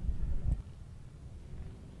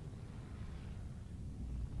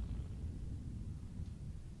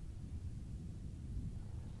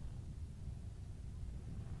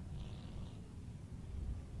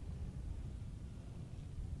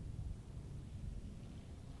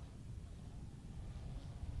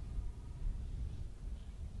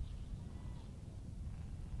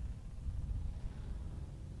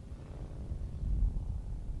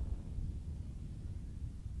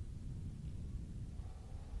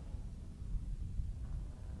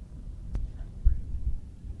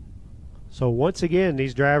 So once again,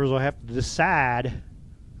 these drivers will have to decide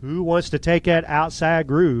who wants to take that outside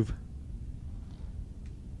groove.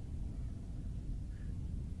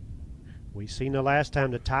 We've seen the last time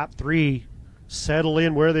the top 3 settle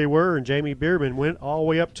in where they were, and Jamie Bierman went all the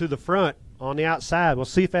way up to the front on the outside. We'll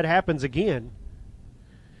see if that happens again.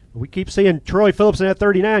 We keep seeing Troy Phillips in that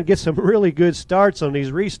 39 get some really good starts on these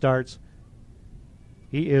restarts.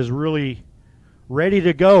 He is really ready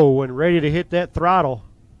to go and ready to hit that throttle.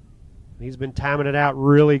 He's been timing it out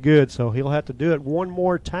really good, so he'll have to do it one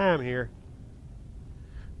more time here.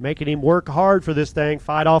 Making him work hard for this thing,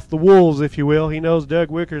 fight off the wolves, if you will. He knows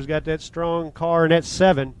Doug Wicker's got that strong car in that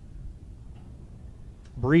 7.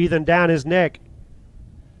 Breathing down his neck.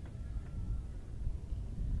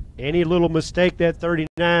 Any little mistake that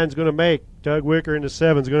 39 is going to make, Doug Wicker in the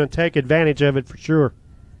 7 is going to take advantage of it for sure.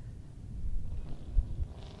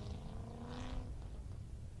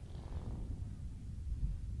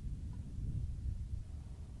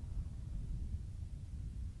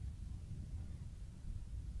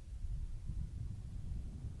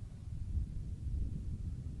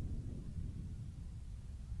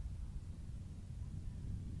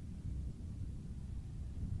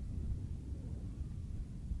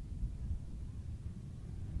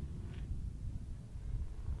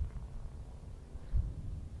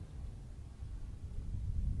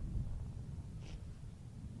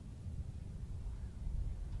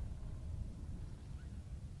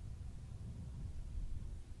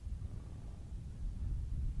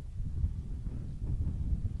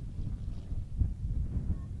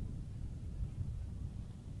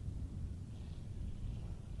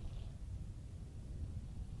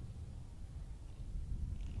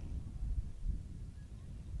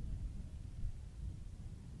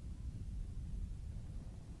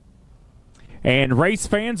 And race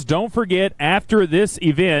fans, don't forget, after this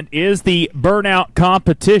event is the burnout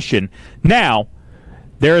competition. Now,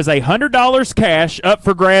 there is $100 cash up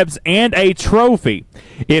for grabs and a trophy.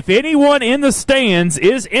 If anyone in the stands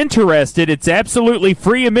is interested, it's absolutely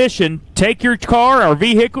free admission. Take your car or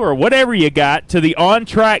vehicle or whatever you got to the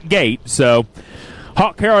on-track gate. So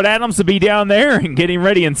Hawk Harold Adams will be down there and getting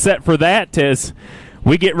ready and set for that as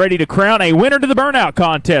we get ready to crown a winner to the Burnout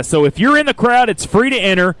Contest. So if you're in the crowd, it's free to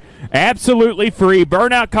enter. Absolutely free.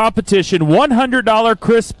 Burnout competition, $100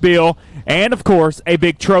 crisp bill, and, of course, a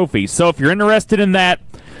big trophy. So if you're interested in that,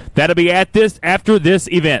 that'll be after this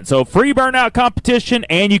event. So free burnout competition,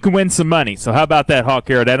 and you can win some money. So how about that, Hawk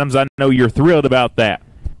Harold Adams? I know you're thrilled about that.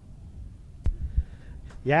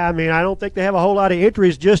 Yeah, I mean, I don't think they have a whole lot of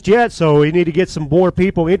entries just yet, so we need to get some more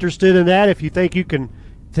people interested in that. If you think you can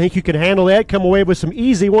handle that, come away with some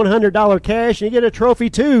easy $100 cash, and you get a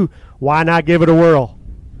trophy too. Why not give it a whirl?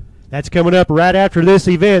 That's coming up right after this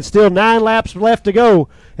event. Still 9 laps left to go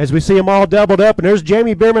as we see them all doubled up. And there's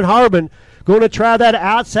Jamie Bierman-Harbin going to try that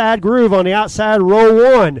outside groove on the outside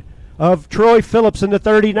row 1 of Troy Phillips in the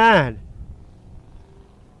 39.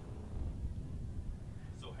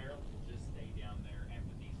 So Harold will just stay down there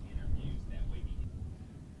after these interviews. That way he can...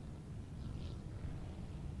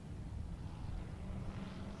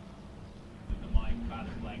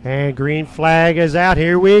 And green flag is out.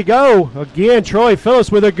 Here we go. Again, Troy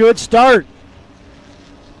Phillips with a good start.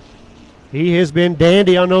 He has been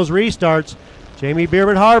dandy on those restarts. Jamie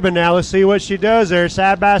Bierman-Harbin now. Let's see what she does there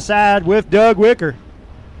side by side with Doug Wicker.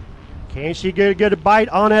 Can she get a bite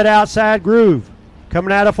on that outside groove?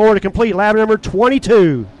 Coming out of 4 to complete lap number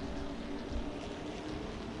 22.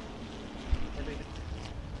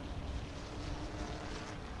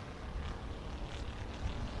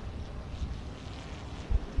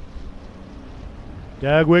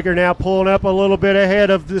 Doug Wicker now pulling up a little bit ahead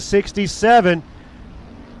of the 67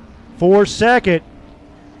 for second.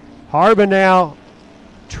 Harbin now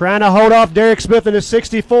trying to hold off Derek Smith in the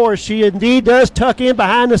 64. She indeed does tuck in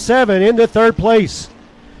behind the 7 into third place.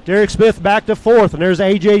 Derek Smith back to 4th, and there's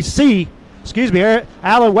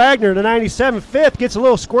Alan Wagner, the 97, 5th, gets a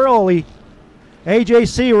little squirrely.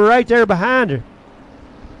 AJC right there behind her.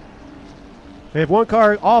 They have one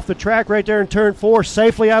car off the track right there in turn 4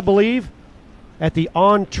 safely, I believe, at the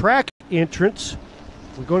on-track entrance.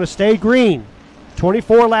 We're going to stay green.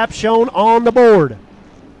 24 laps shown on the board.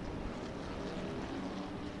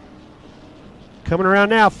 Coming around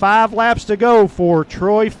now, 5 laps to go for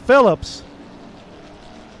Troy Phillips,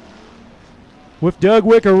 with Doug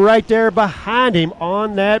Wicker right there behind him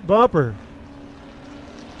on that bumper.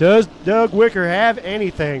 Does Doug Wicker have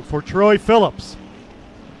anything for Troy Phillips?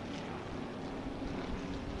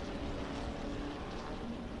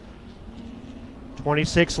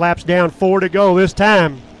 "26 laps down, 4 to go this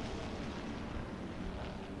time."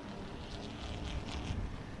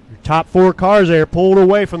 Top 4 cars there pulled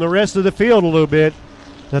away from the rest of the field a little bit.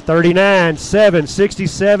 The 39, 7,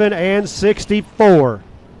 67, and 64.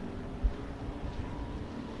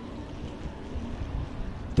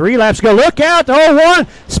 3 laps go. Look out, the 0-1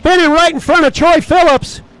 spinning right in front of Troy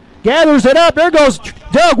Phillips. Gathers it up. There goes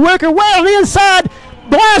Doug Wicker well on the inside,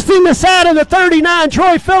 blasting the side of the 39,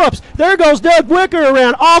 Troy Phillips. There goes Doug Wicker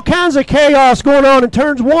around. All kinds of chaos going on in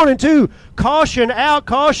turns 1 and 2. Caution out,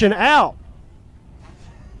 caution out.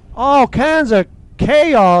 All kinds of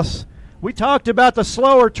chaos. We talked about the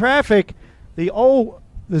slower traffic. The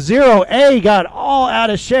 0A got all out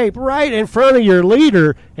of shape right in front of your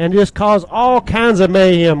leader and just caused all kinds of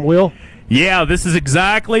mayhem, Will. Yeah, this is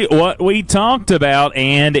exactly what we talked about,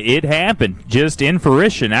 and it happened just in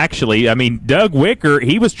fruition, actually. I mean, Doug Wicker,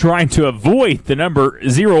 he was trying to avoid the number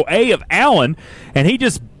 0A of Allen, and he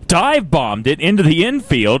just dive-bombed it into the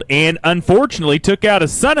infield and unfortunately took out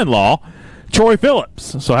his son-in-law, Troy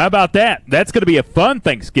Phillips. So how about that? That's going to be a fun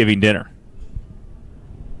Thanksgiving dinner.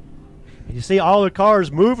 You see all the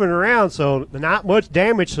cars moving around, so not much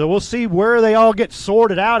damage. So we'll see where they all get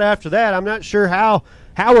sorted out after that. I'm not sure how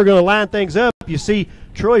we're going to line things up. You see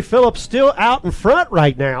Troy Phillips still out in front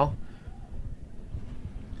right now.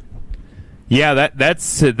 Yeah,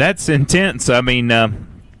 that's intense. I mean,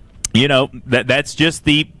 that's just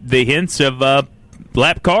the hints of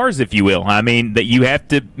lap cars, if you will. I mean, that you have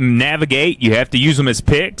to navigate, you have to use them as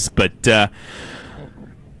picks, but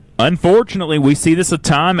unfortunately we see this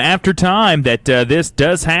time after time that this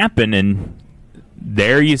does happen, and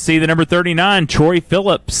there you see the number 39, Troy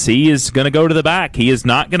Phillips. He is going to go to the back. He is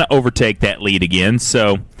not going to overtake that lead again.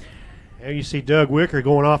 So there you see Doug Wicker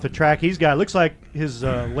going off the track. He's got, looks like his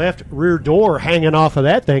left rear door hanging off of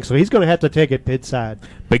that thing, so he's going to have to take it pit side.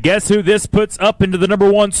 But guess who this puts up into the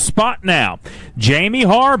number 1 spot now? Jamie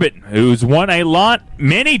Harbin, who's won a lot,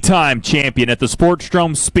 many-time champion at the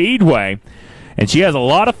Sportstrom Speedway. And she has a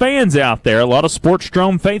lot of fans out there, a lot of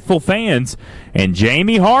Sportstrom faithful fans. And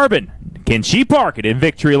Jamie Harbin, can she park it in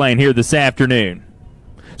victory lane here this afternoon?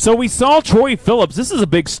 So we saw Troy Phillips. This is a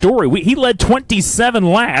big story. He led 27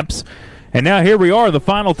 laps, and now here we are, the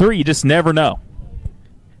final 3. You just never know.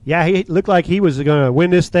 Yeah, he looked like he was going to win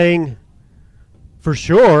this thing for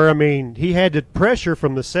sure. I mean, he had the pressure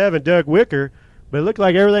from the 7, Doug Wicker, but it looked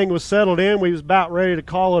like everything was settled in. We was about ready to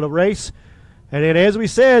call it a race. And then, as we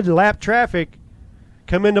said, the lap traffic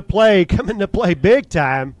come into play big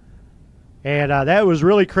time. And that was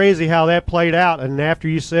really crazy how that played out. And after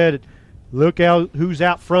you said, look out who's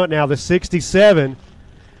out front now, the 67,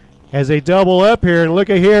 as they double up here. And look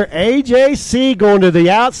at here, AJC going to the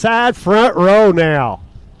outside front row now.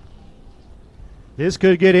 This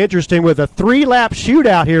could get interesting with a 3-lap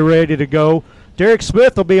shootout here ready to go. Derek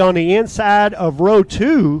Smith will be on the inside of row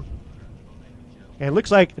 2. And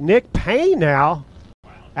looks like Nick Payne now,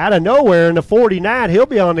 out of nowhere in the 49, he'll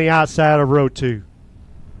be on the outside of row 2.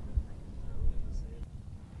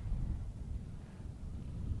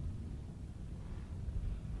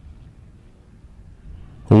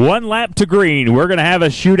 One lap to green. We're going to have a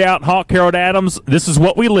shootout. Hawk Harold Adams, this is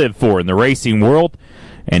what we live for in the racing world.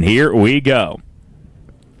 And here we go.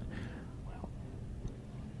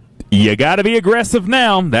 You got to be aggressive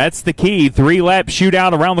now. That's the key. 3-lap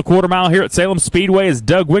shootout around the quarter mile here at Salem Speedway as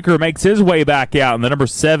Doug Wicker makes his way back out in the number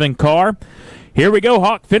 7 car. Here we go,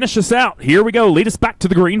 Hawk. Finish us out. Here we go. Lead us back to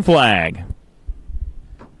the green flag.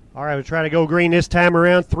 All right, we'll try to go green this time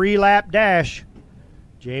around. 3-lap dash.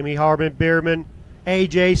 Jamie Harbin, Bierman,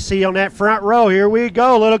 AJC on that front row. Here we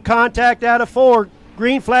go. Little contact out of 4.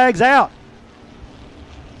 Green flag's out.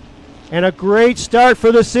 And a great start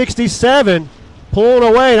for the 67. Pulling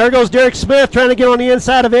away. There goes Derek Smith trying to get on the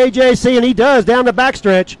inside of AJC, and he does down the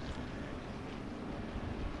backstretch.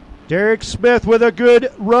 Derek Smith with a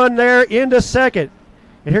good run there into second.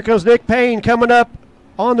 And here comes Nick Payne coming up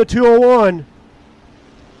on the 201.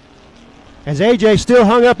 As AJ still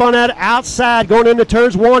hung up on that outside going into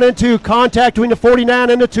turns 1 and 2. Contact between the 49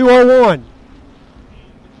 and the 201.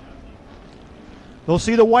 They'll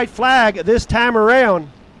see the white flag this time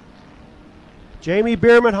around. Jamie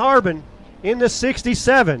Bierman Harbin in the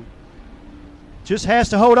 67. Just has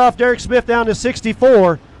to hold off Derek Smith down to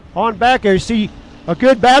 64. On back there, you see a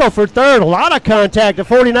good battle for third. A lot of contact at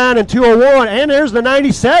 49 and 201. And there's the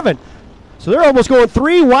 97. So they're almost going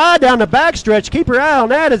 3 wide down the backstretch. Keep your eye on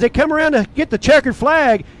that as they come around to get the checkered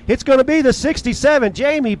flag. It's going to be the 67,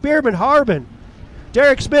 Jamie Bierman Harbin.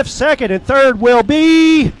 Derek Smith second, and third will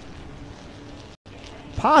be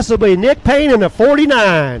possibly Nick Payne in the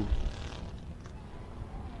 49.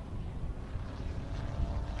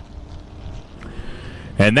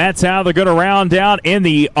 And that's how they're going to round out in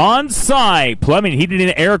the on-site Plumbing, Heating,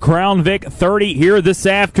 and Air Crown Vic 30 here this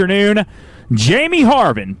afternoon. Jamie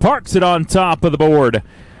Harbin parks it on top of the board.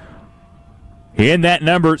 In that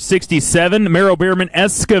number 67, Merrill Bierman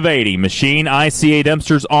Excavating Machine, ICA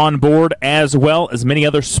dumpsters on board, as well as many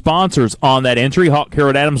other sponsors on that entry. Hawk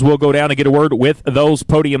Harold Adams will go down and get a word with those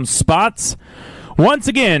podium spots. Once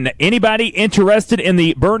again, anybody interested in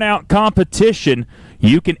the burnout competition,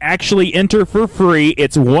 you can actually enter for free.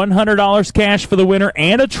 It's $100 cash for the winner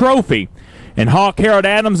and a trophy. And Hawk Harold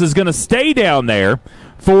Adams is going to stay down there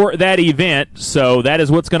for that event. So that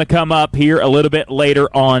is what's going to come up here a little bit later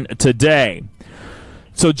on today.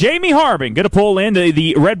 So Jamie Harbin going to pull into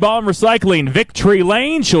the Red Ball Recycling victory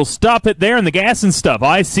lane. She'll stop it there in the gas and stuff.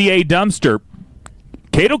 ICA dumpster.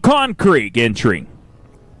 Cato Concrete entry.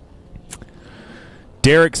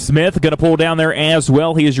 Derek Smith going to pull down there as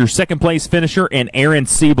well. He is your second place finisher, and Aaron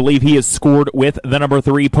C. believe he has scored with the number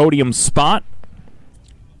 3 podium spot.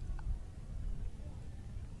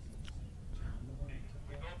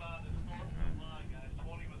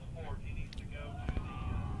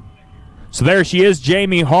 So there she is,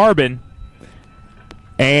 Jamie Harbin.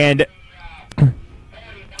 And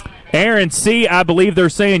Aaron C., I believe they're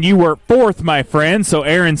saying you were 4th, my friend. So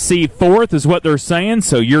Aaron C. 4th is what they're saying.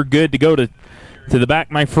 So you're good to go to the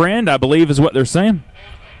back, my friend, I believe is what they're saying.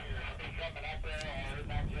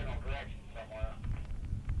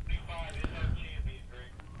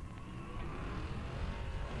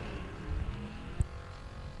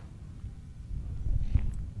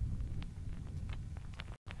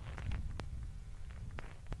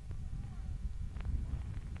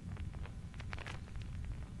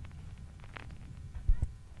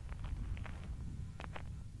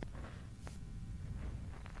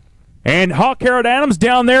 And Hawk Harold Adams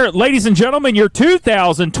down there, ladies and gentlemen, your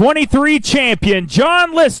 2023 champion,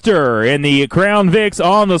 John Lister, in the Crown Vics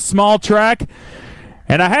on the small track.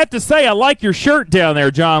 And I have to say, I like your shirt down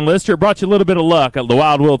there, John Lister. It brought you a little bit of luck at the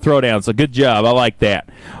Wild Will Throwdown, so good job. I like that.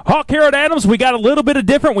 Hawk Harold Adams, we got a little bit of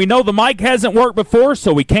different. We know the mic hasn't worked before,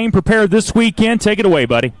 so we came prepared this weekend. Take it away,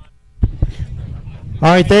 buddy. All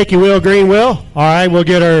right, thank you, Will Greenwell. All right, we'll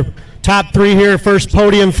get our top 3 here, first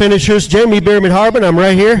podium finishers. Jamie Bierman-Harbin, I'm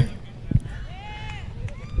right here.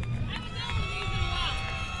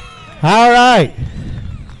 All right.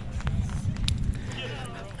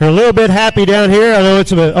 They're a little bit happy down here. I know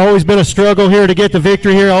it's always been a struggle here to get the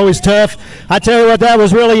victory here, always tough. I tell you what, that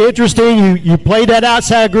was really interesting. You played that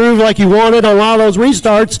outside groove like you wanted on a lot of those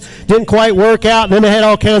restarts. Didn't quite work out, and then they had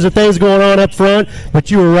all kinds of things going on up front, but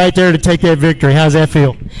you were right there to take that victory. How's that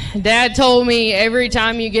feel? Dad told me every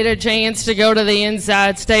time you get a chance to go to the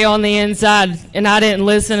inside, stay on the inside, and I didn't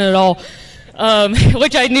listen at all,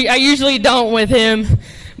 which I usually don't with him.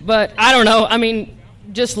 But I don't know. I mean,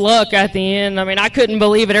 just luck at the end. I mean, I couldn't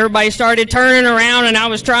believe it. Everybody started turning around, and I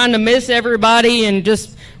was trying to miss everybody, and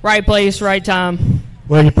just right place, right time.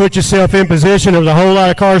 Well, you put yourself in position. There was a whole lot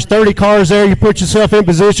of cars, 30 cars there. You put yourself in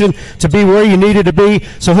position to be where you needed to be.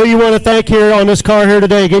 So who you want to thank here on this car here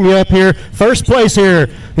today, getting you up here, first place here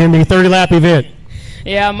in the 30-lap event?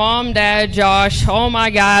 Yeah, Mom, Dad, Josh, all my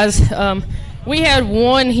guys. We had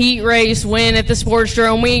one heat race win at the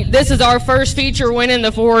Sportsdrome. This is our first feature win in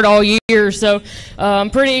the Ford all year, so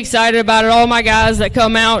I'm pretty excited about it. All my guys that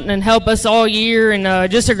come out and help us all year,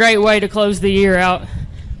 and just a great way to close the year out.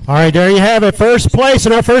 All right, there you have it. First place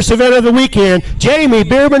in our first event of the weekend, Jamie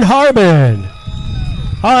Bierman-Harbin.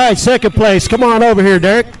 All right, second place. Come on over here,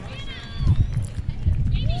 Derek.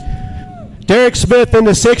 Derek Smith in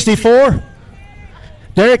the 64.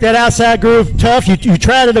 Derek, that outside groove, tough. You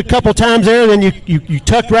tried it a couple times there, and then you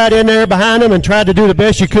tucked right in there behind him and tried to do the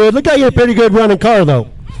best you could. Looked like you had a pretty good running car, though.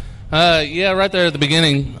 Yeah, right there at the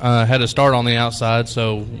beginning, had to start on the outside,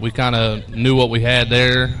 so we kind of knew what we had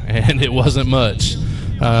there, and it wasn't much.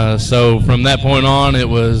 So from that point on, it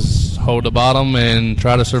was hold the bottom and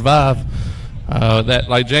try to survive. That,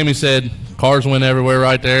 like Jamie said, cars went everywhere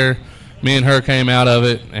right there. Me and her came out of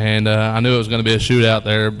it, and I knew it was going to be a shootout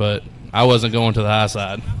there, but I wasn't going to the high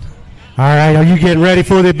side. All right, are you getting ready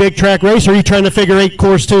for the big track race, or are you trying to figure 8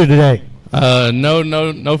 course 2 today?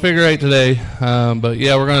 No figure 8 today. But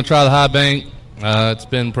yeah, we're going to try the high bank. It's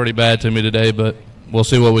been pretty bad to me today, but we'll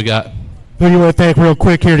see what we got. Who do you want to thank real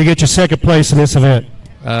quick here to get you second place in this event?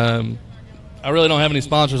 I really don't have any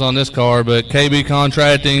sponsors on this car, but KB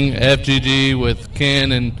Contracting, FGG with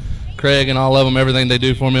Ken and Craig and all of them, everything they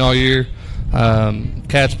do for me all year.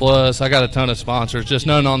 Cats Plus, I got a ton of sponsors, just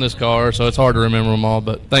none on this car, so it's hard to remember them all,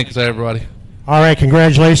 but thanks to everybody. All right,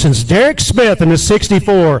 congratulations. Derek Smith in the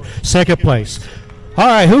 64, second place. All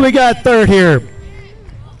right, who we got third here?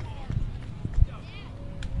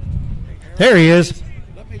 There he is.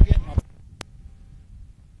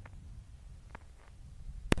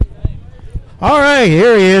 All right,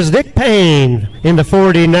 here he is, Nick Payne in the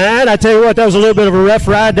 49. I tell you what, that was a little bit of a rough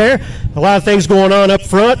ride there. A lot of things going on up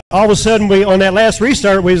front. All of a sudden, on that last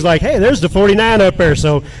restart, we was like, hey, there's the 49 up there.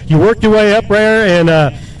 So you worked your way up there, and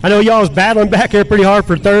I know y'all was battling back there pretty hard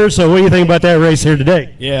for third. So what do you think about that race here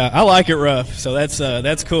today? Yeah, I like it rough, so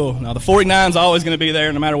that's cool. Now, the 49's always going to be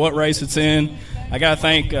there no matter what race it's in. I got to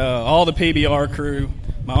thank all the PBR crew,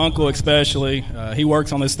 my uncle especially. He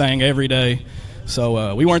works on this thing every day.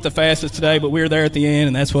 So we weren't the fastest today, but we were there at the end,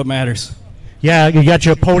 and that's what matters. Yeah, you got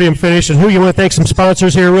your podium finish. And who you want to thank some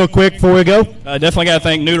sponsors here real quick before we go? Definitely got to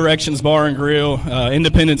thank New Directions Bar and Grill,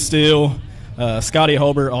 Independent Steel, Scotty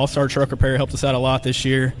Holbert, All-Star Truck Repair helped us out a lot this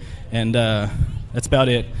year, and that's about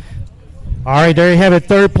it. All right, there you have it.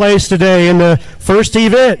 Third place today in the first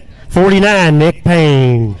event, 49, Nick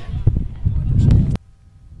Payne.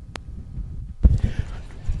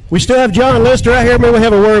 We still have John Lister out here. Maybe we'll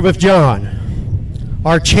have a word with John,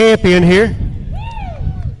 our champion here.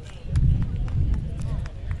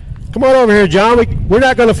 Come on over here, John. We're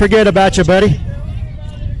not going to forget about you, buddy.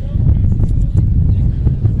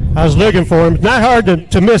 I was looking for him. Not hard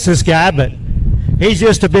to miss this guy, but he's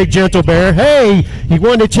just a big gentle bear. Hey, you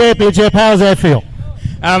won the championship. How does that feel?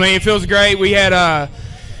 I mean, it feels great. We had a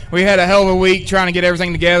hell of a week trying to get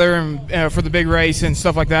everything together and for the big race and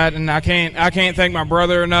stuff like that. And I can't thank my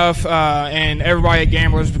brother enough and everybody at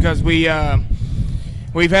Gamblers, because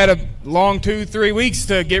we've had a long 2-3 weeks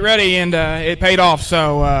to get ready, and it paid off.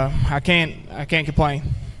 So I can't complain.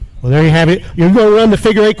 Well, there you have it. You're going to run the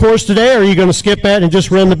figure 8 course today, or are you going to skip that and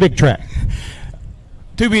just run the big track?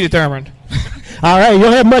 To be determined. All right,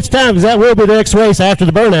 you'll have much time, because that will be the next race after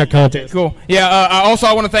the burnout contest. Cool. Yeah.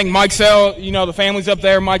 I want to thank Mike Sell. You know, the family's up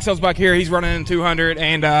there. Mike Sell's back here. He's running in 200,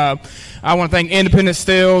 and I want to thank Independent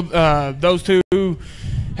Steel. Those two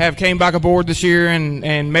have came back aboard this year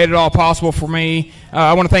and made it all possible for me.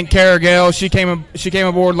 I want to thank Kara Gale. She came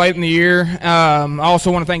aboard late in the year. I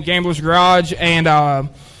also want to thank Gamblers Garage and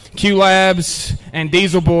Q Labs and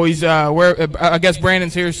Diesel Boys. Where I guess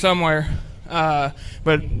Brandon's here somewhere.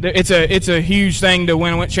 But it's a huge thing to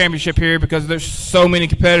win a championship here because there's so many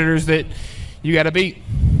competitors that you got to beat.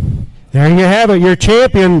 There you have it, your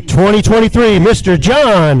champion 2023, Mr.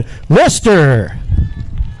 John Lister.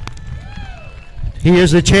 He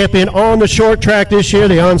is the champion on the short track this year,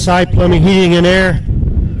 the on-site plumbing, heating, and air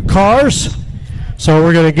cars. So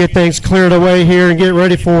we're going to get things cleared away here and get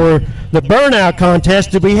ready for the burnout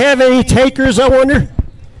contest. Did we have any takers, I wonder?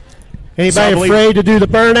 Anybody afraid to do the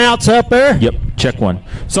burnouts up there? Yep, check one.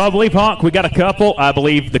 So I believe, Hawk, we got a couple. I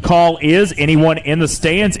believe the call is anyone in the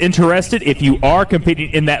stands interested. If you are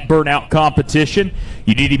competing in that burnout competition,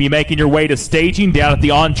 you need to be making your way to staging down at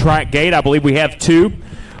the on-track gate. I believe we have two.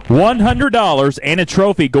 $100 and a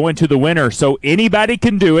trophy going to the winner. So anybody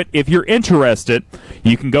can do it. If you're interested,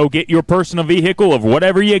 you can go get your personal vehicle of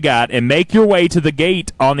whatever you got and make your way to the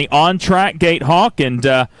gate on the on-track gate, Hawk, and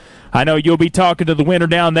I know you'll be talking to the winner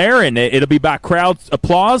down there, and it'll be by crowd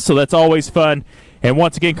applause, so that's always fun. And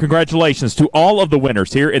once again, congratulations to all of the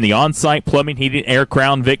winners here in the on-site plumbing, heating, air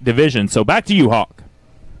Crown Vic division. So back to you, Hawk.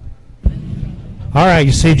 All right,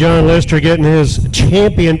 you see John Lister getting his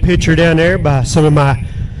champion picture down there by some of my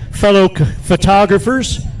fellow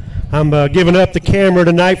photographers. I'm giving up the camera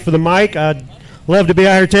tonight for the mic. I'd love to be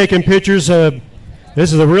out here taking pictures.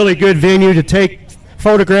 This is a really good venue to take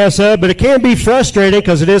photographs of, but it can be frustrating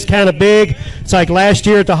because it is kind of big. It's like last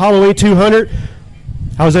year at the Halloween 200.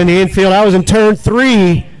 I was in the infield. I was in turn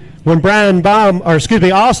 3 when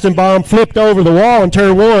Austin Baum flipped over the wall in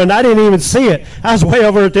turn 1. I didn't even see it. I was way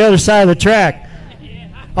over at the other side of the track.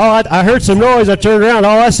 Oh, I heard some noise. I turned around.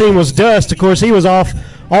 All I seen was dust. Of course, he was off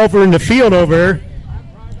over in the field over there.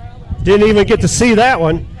 Didn't even get to see that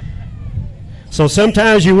one. So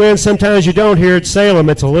sometimes you win, sometimes you don't here at Salem.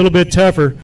 It's a little bit tougher.